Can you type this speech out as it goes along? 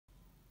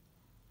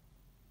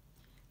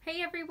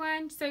Hey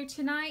everyone, so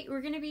tonight we're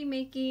going to be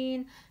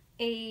making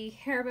a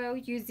hair bow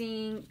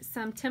using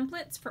some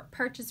templates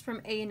purchased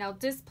from A&L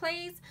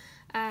Displays.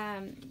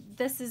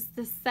 This is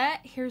the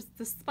set, here's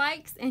the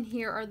spikes, and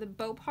here are the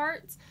bow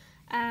parts.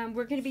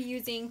 We're going to be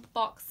using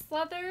fox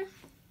leather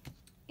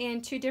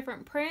and two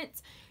different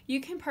prints.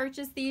 You can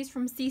purchase these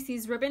from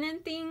CC's Ribbon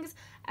and Things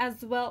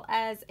as well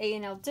as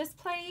A&L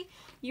Display.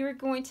 You're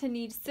going to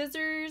need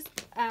scissors,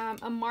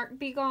 a Marc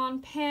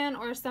Begon pen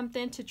or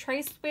something to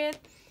trace with,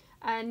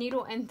 a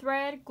needle and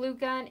thread, glue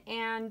gun,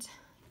 and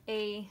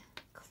a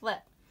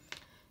clip.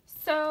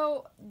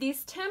 So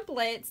these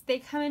templates, they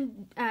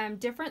come in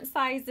different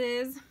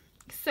sizes.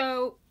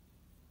 So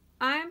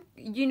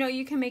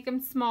you can make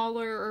them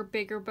smaller or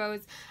bigger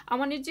bows. I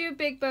want to do a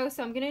big bow,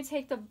 so I'm going to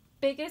take the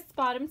biggest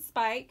bottom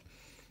spike,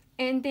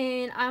 and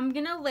then I'm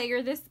going to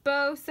layer this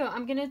bow. So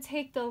I'm going to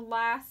take the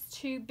last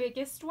two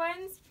biggest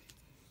ones,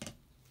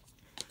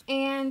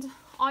 and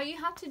all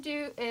you have to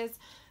do is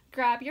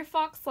grab your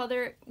fox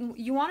leather.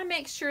 You want to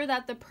make sure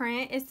that the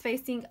print is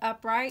facing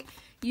upright.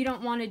 You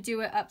don't want to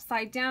do it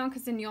upside down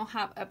because then you'll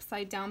have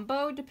upside down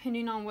bow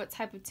depending on what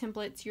type of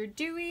templates you're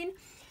doing.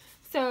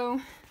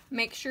 So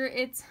make sure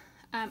it's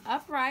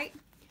upright.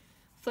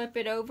 Flip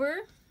it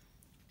over,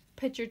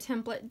 put your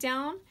template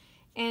down,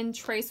 and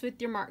trace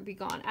with your Marc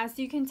Begon. As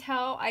you can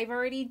tell, I've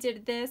already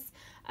did this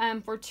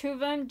for two of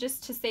them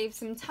just to save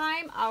some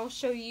time. I'll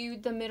show you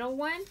the middle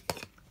one.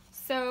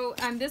 So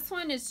this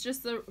one is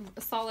just a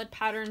solid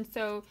pattern,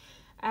 so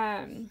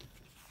it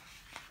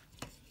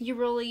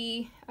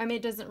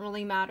doesn't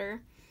really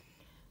matter.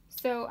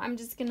 So I'm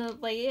just gonna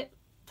lay it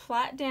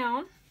flat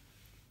down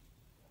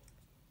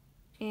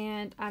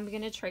and I'm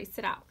gonna trace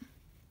it out.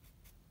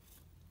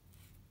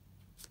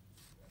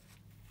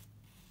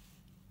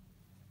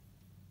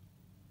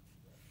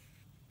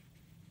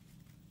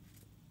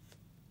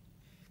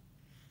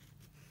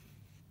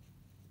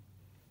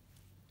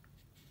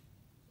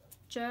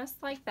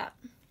 Just like that.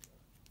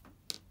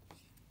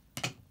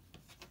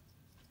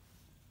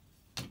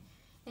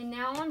 And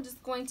now I'm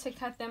just going to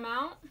cut them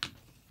out.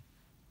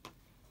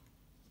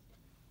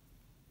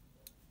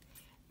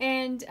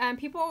 And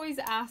people always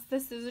ask the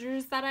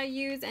scissors that I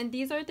use, and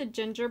these are the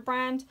Ginger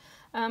brand.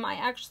 I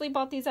actually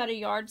bought these at a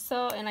yard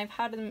sale and I've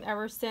had them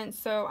ever since,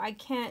 so I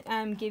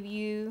can't give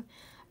you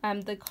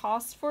the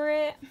cost for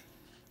it.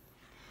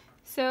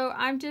 So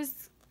I'm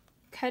just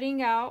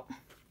cutting out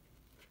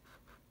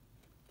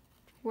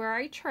where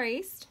I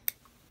traced.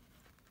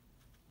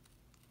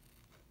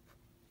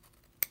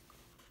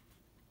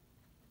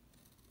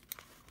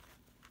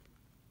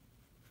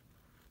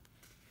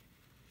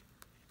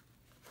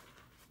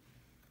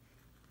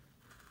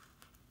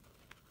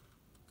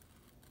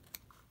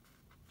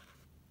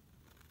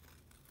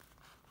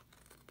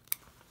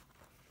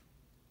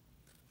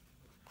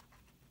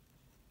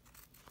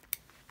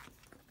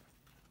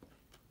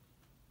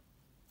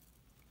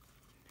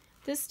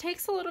 This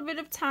takes a little bit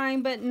of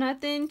time, but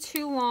nothing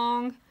too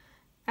long.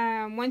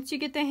 Once you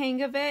get the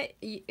hang of it,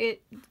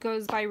 it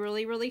goes by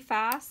really, really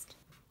fast.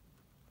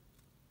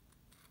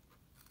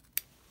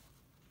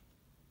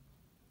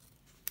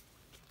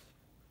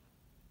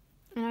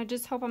 And I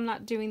just hope I'm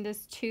not doing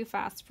this too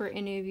fast for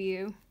any of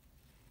you.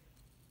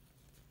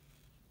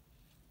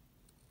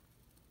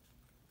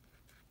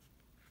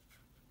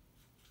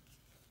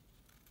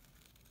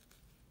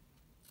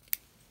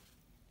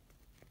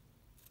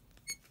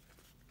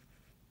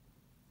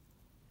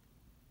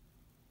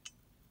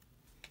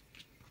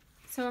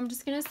 So I'm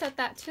just going to set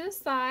that to the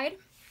side,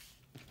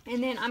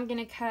 and then I'm going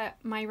to cut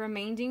my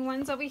remaining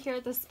ones over here,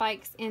 the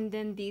spikes and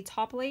then the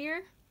top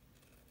layer.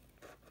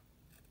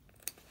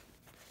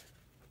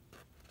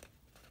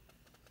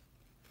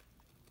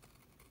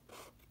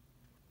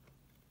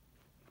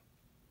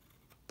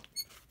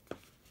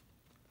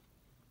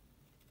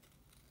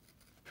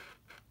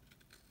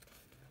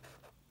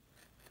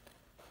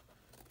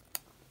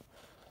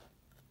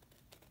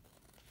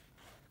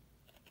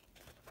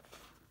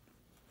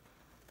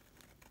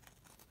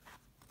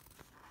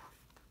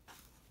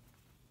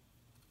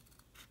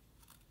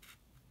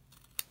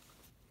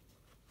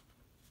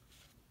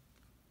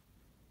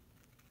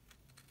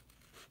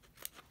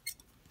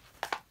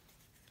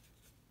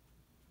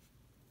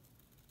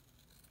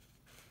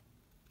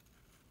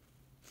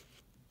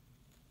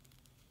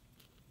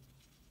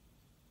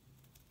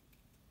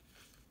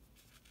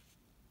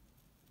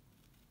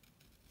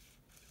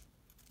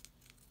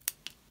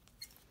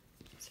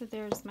 So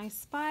there's my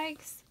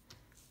spikes.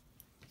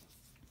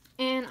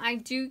 And I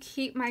do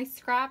keep my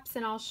scraps,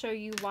 and I'll show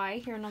you why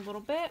here in a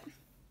little bit.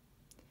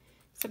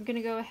 So I'm going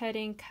to go ahead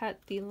and cut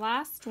the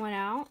last one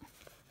out.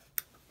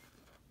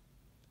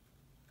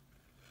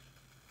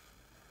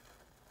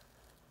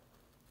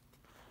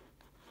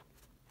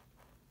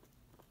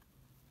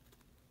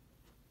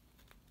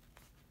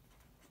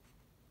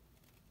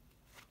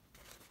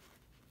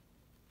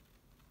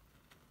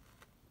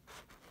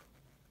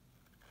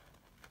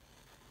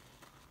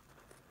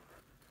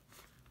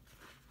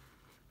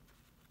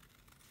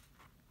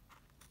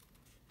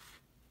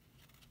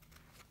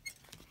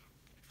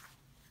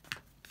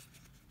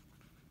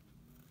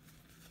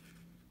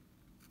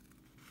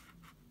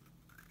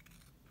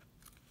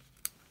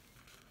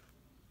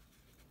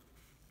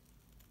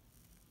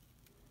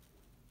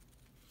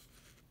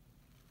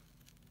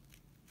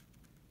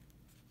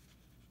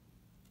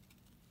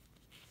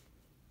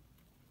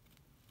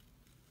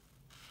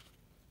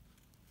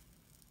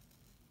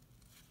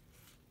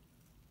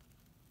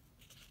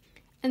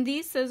 And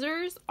these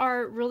scissors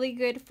are really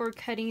good for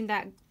cutting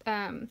that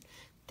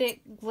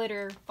thick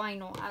glitter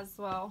vinyl as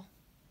well.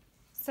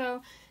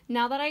 So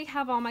now that I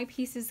have all my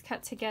pieces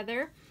cut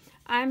together,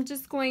 I'm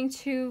just going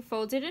to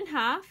fold it in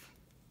half.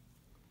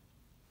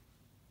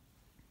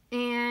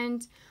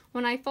 And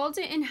when I fold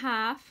it in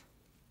half,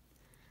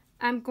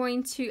 I'm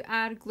going to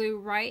add glue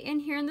right in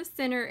here in the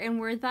center, and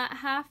where that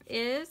half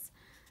is,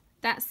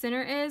 that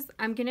center is,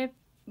 I'm going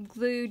to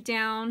glue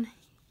down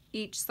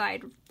each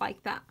side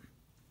like that.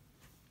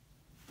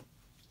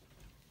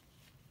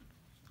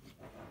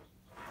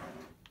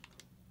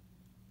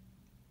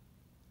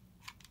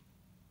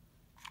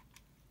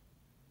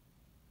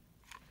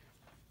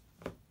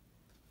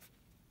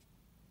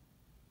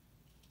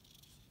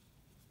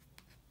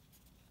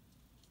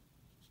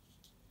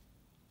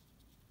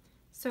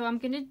 So I'm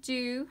going to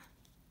do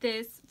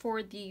this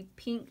for the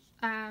pink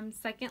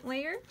second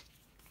layer.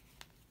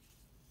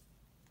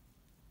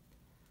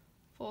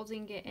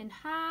 Folding it in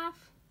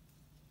half.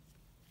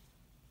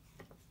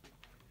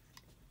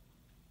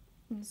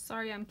 And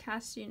sorry, I'm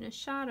casting a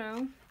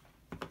shadow.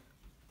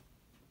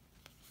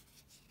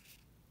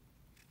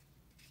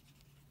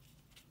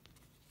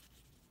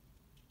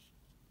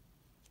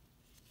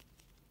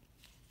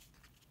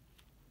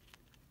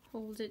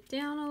 Hold it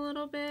down a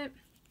little bit.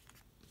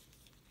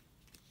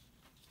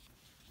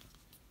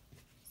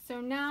 So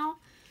now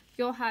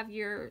you'll have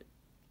your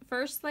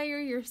first layer,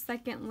 your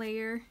second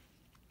layer,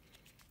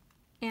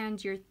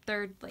 and your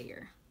third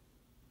layer.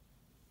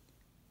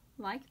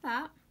 Like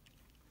that.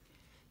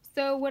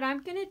 So what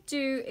I'm going to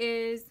do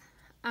is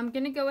I'm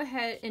going to go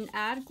ahead and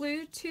add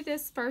glue to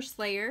this first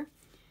layer,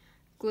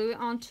 glue it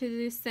onto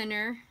the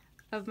center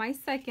of my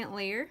second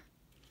layer,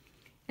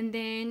 and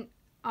then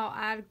I'll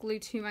add glue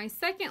to my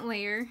second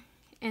layer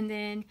and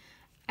then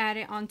add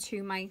it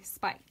onto my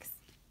spikes.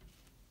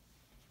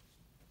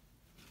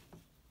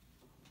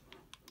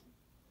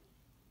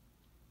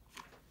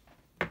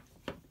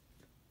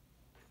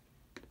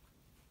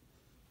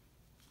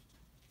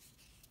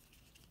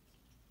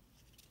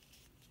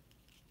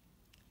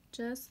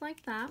 Just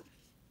like that.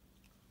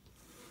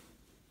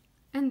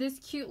 And this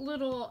cute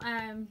little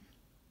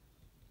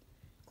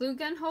glue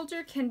gun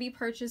holder can be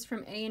purchased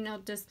from A&L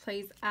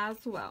Displays as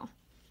well.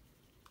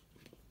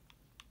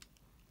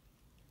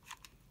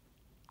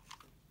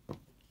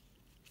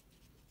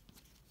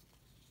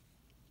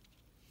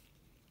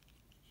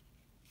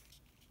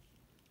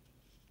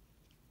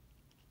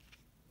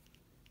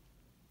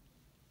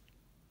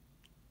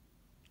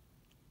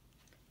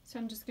 So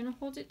I'm just going to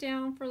hold it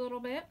down for a little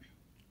bit.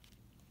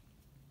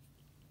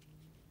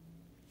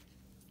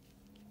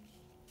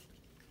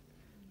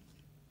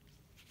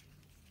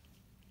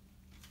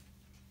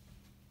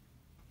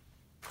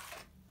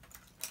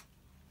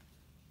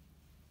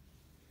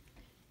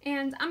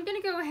 And I'm going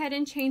to go ahead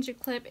and change a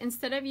clip.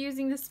 Instead of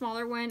using the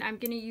smaller one, I'm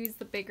going to use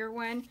the bigger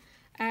one,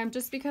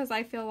 just because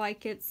I feel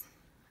like it's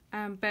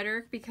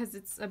better because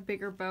it's a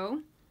bigger bow.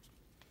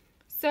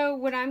 So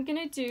what I'm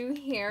going to do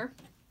here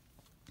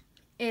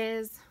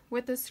is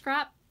with a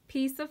scrap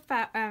piece of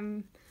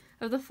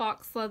the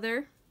fox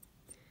leather,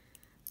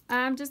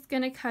 I'm just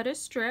going to cut a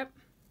strip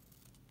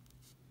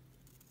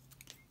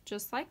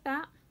just like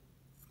that.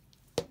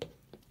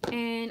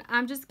 And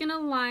I'm just going to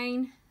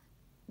line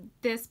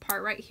this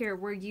part right here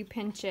where you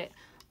pinch it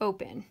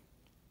open.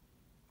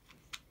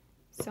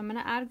 So I'm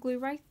going to add glue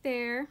right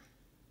there.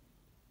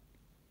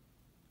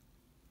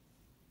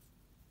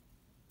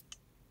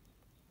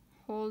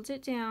 Hold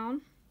it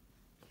down.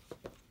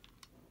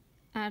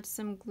 Add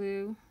some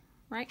glue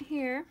right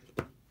here.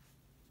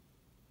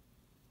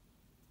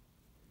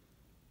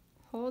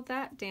 Hold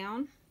that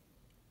down.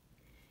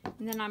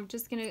 And then I'm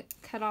just going to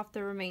cut off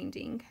the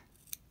remaining.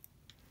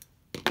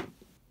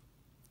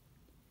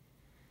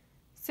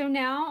 So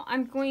now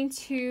I'm going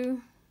to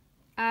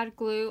add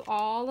glue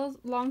all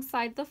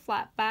alongside the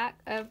flat back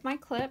of my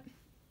clip.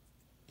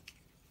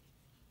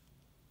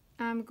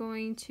 I'm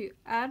going to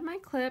add my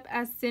clip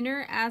as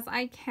center as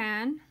I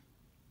can.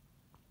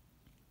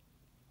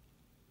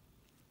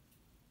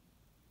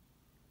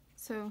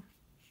 So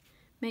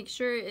make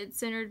sure it's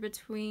centered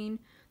between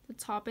the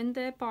top and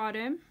the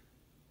bottom.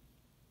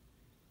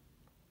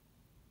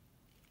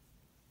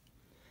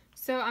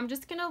 So I'm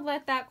just going to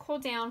let that cool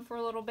down for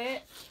a little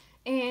bit.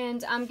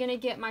 And I'm going to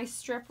get my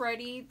strip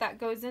ready that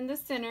goes in the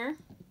center.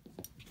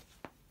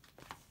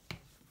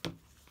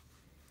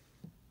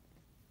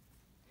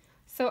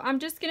 So I'm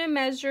just going to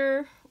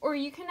measure, or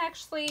you can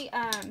actually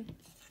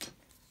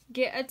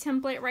get a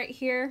template right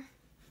here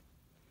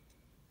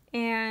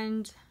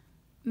and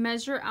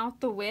measure out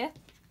the width.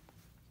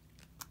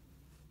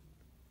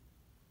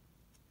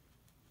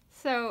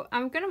 So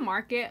I'm going to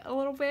mark it a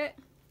little bit.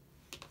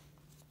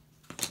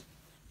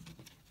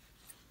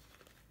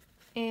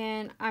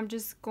 And I'm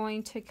just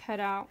going to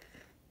cut out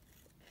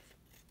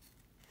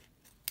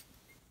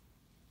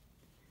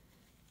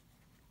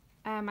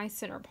my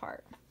center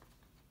part.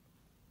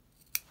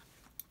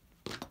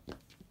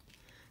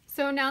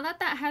 So now that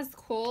that has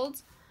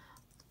cooled,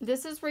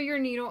 this is where your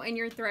needle and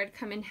your thread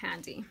come in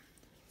handy.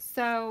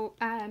 So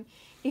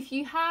if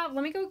you have,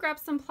 let me go grab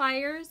some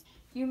pliers.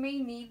 you may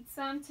need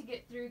some to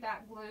get through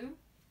that glue.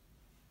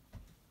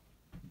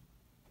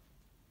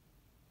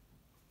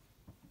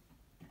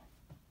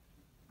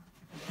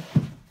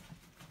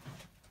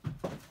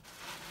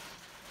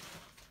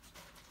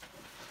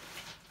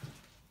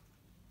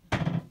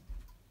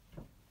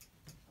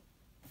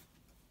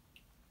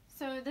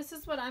 So this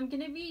is what I'm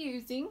going to be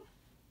using.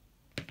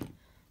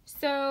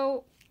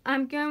 So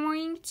I'm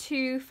going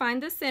to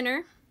find the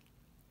center,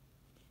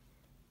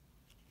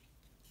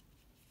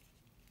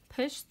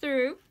 push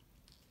through,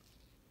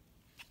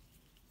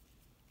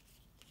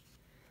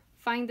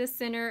 find the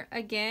center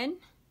again,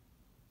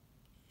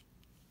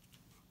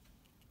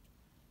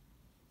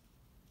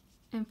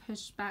 and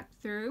push back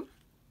through.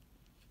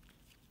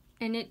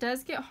 And it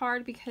does get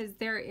hard because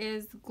there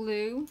is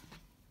glue.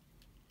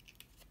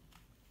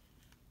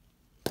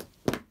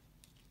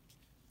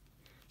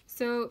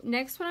 So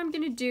next what I'm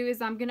going to do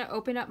is I'm going to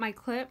open up my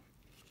clip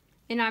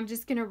and I'm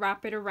just going to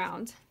wrap it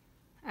around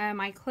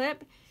my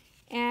clip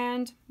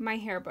and my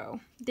hair bow.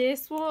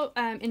 This will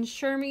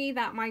ensure me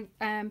that my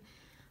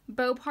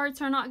bow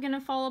parts are not going to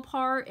fall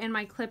apart and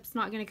my clip's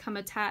not going to come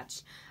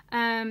attached.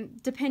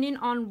 Depending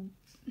on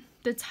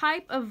the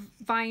type of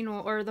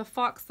vinyl or the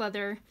fox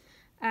leather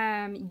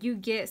you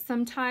get,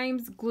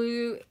 sometimes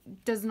glue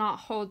does not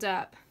hold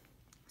up.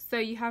 So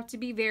you have to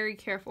be very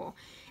careful.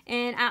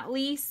 And at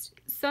least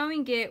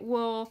sewing it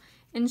will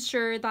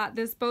ensure that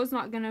this bow's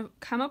not going to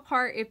come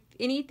apart. If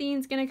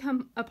anything's going to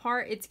come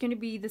apart, it's going to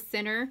be the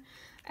center,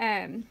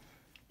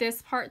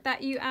 this part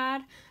that you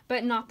add,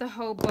 but not the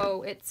whole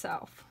bow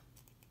itself.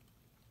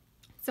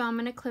 So I'm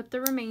going to clip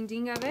the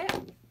remaining of it.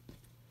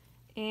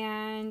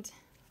 And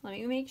let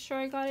me make sure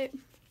I got it.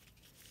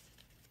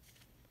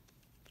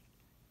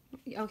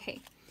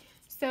 Okay.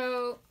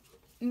 So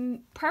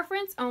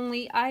preference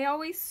only, I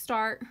always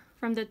start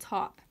from the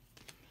top.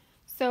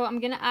 So I'm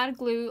going to add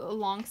glue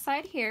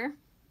alongside here.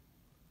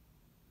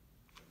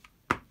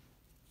 I'm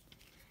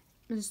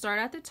going to start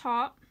at the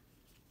top,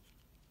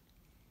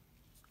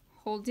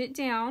 hold it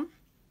down,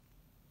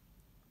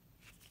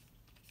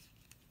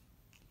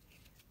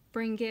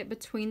 bring it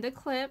between the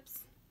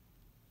clips,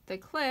 the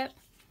clip,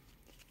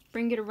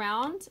 bring it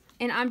around,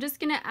 and I'm just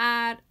going to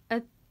add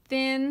a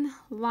thin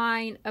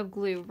line of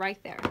glue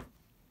right there.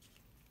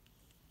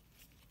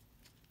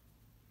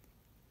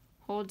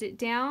 Hold it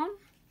down,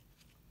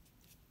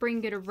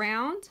 bring it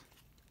around,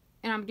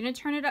 and I'm going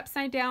to turn it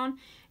upside down,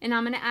 and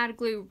I'm going to add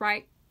glue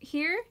right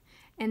here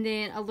and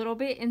then a little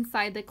bit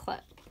inside the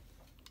clip.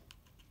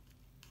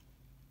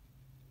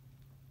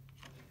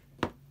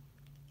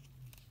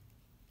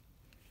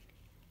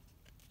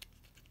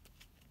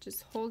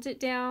 Just hold it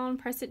down,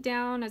 press it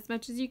down as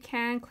much as you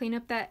can, clean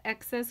up that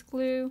excess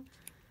glue.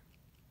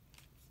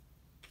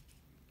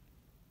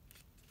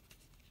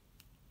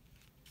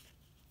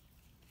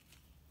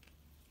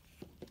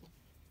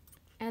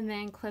 And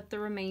then clip the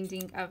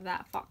remaining of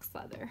that fox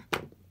leather.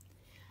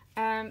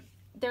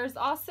 There's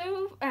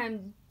also,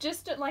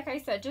 just like I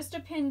said, just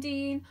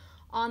depending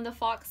on the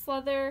fox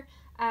leather,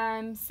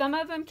 some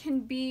of them can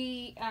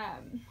be,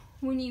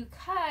 when you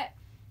cut,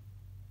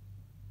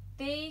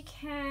 they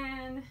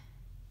can,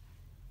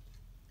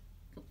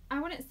 I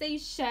wouldn't say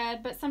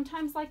shed, but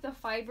sometimes like the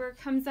fiber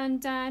comes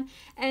undone.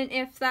 And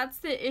if that's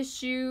the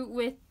issue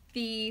with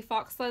the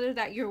fox leather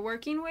that you're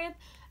working with,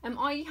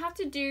 all you have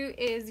to do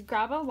is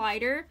grab a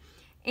lighter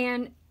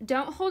and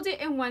don't hold it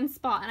in one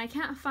spot. And I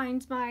can't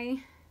find my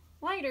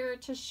lighter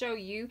to show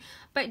you,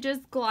 but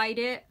just glide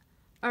it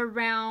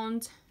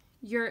around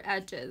your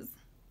edges.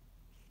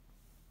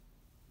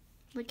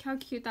 Look how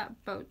cute that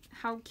bow,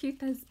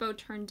 this bow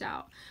turned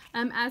out.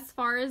 As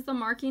far as the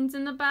markings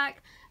in the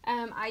back,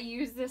 I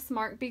use this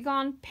Marc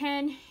Begon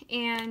pen,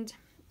 and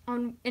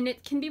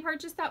it can be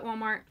purchased at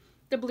Walmart.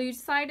 The blue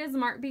side is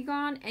Marc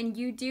Begon, and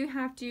you do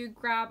have to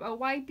grab a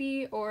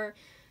wipey or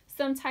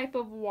some type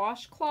of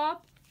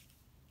washcloth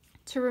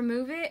to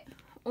remove it,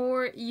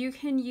 or you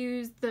can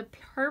use the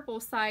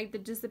purple side, the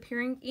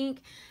disappearing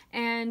ink,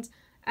 and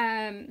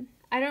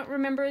I don't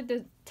remember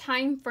the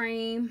time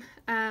frame,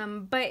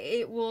 but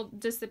it will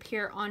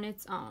disappear on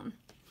its own.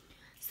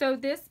 So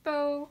this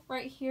bow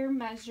right here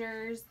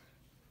measures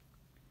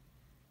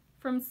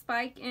from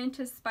spike end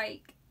to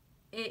spike.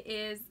 It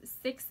is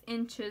 6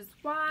 inches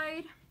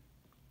wide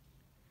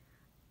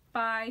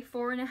by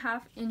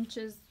 4.5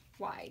 inches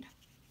wide.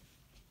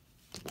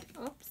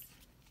 Oops.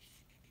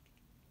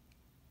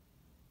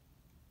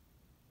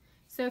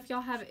 So if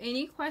y'all have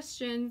any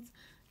questions,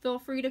 feel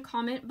free to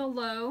comment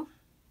below.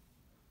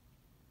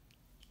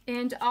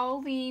 And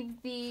I'll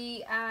leave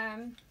the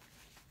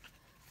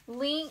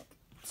link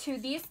to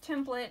these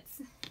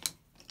templates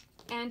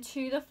and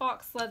to the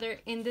fox leather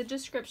in the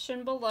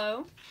description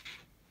below.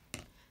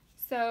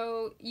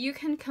 So you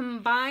can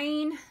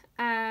combine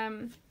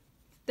I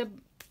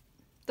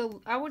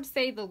would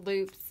say the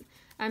loops,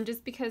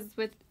 just because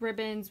with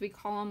ribbons we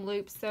call them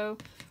loops. So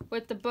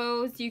with the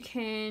bows you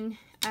can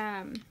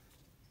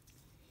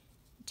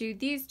do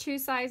these two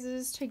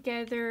sizes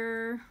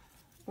together,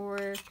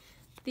 or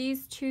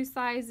these two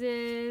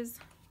sizes,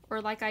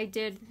 or like I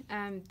did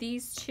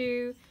these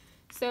two.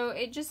 So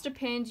it just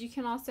depends. You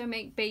can also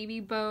make baby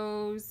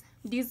bows.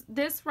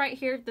 This right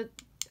here, the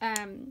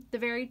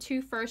very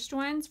two first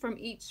ones from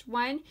each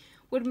one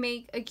would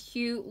make a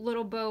cute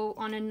little bow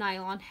on a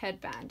nylon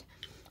headband.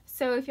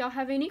 So if y'all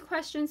have any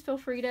questions, feel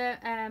free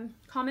to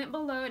comment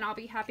below and I'll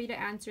be happy to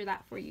answer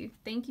that for you.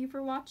 Thank you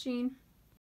for watching.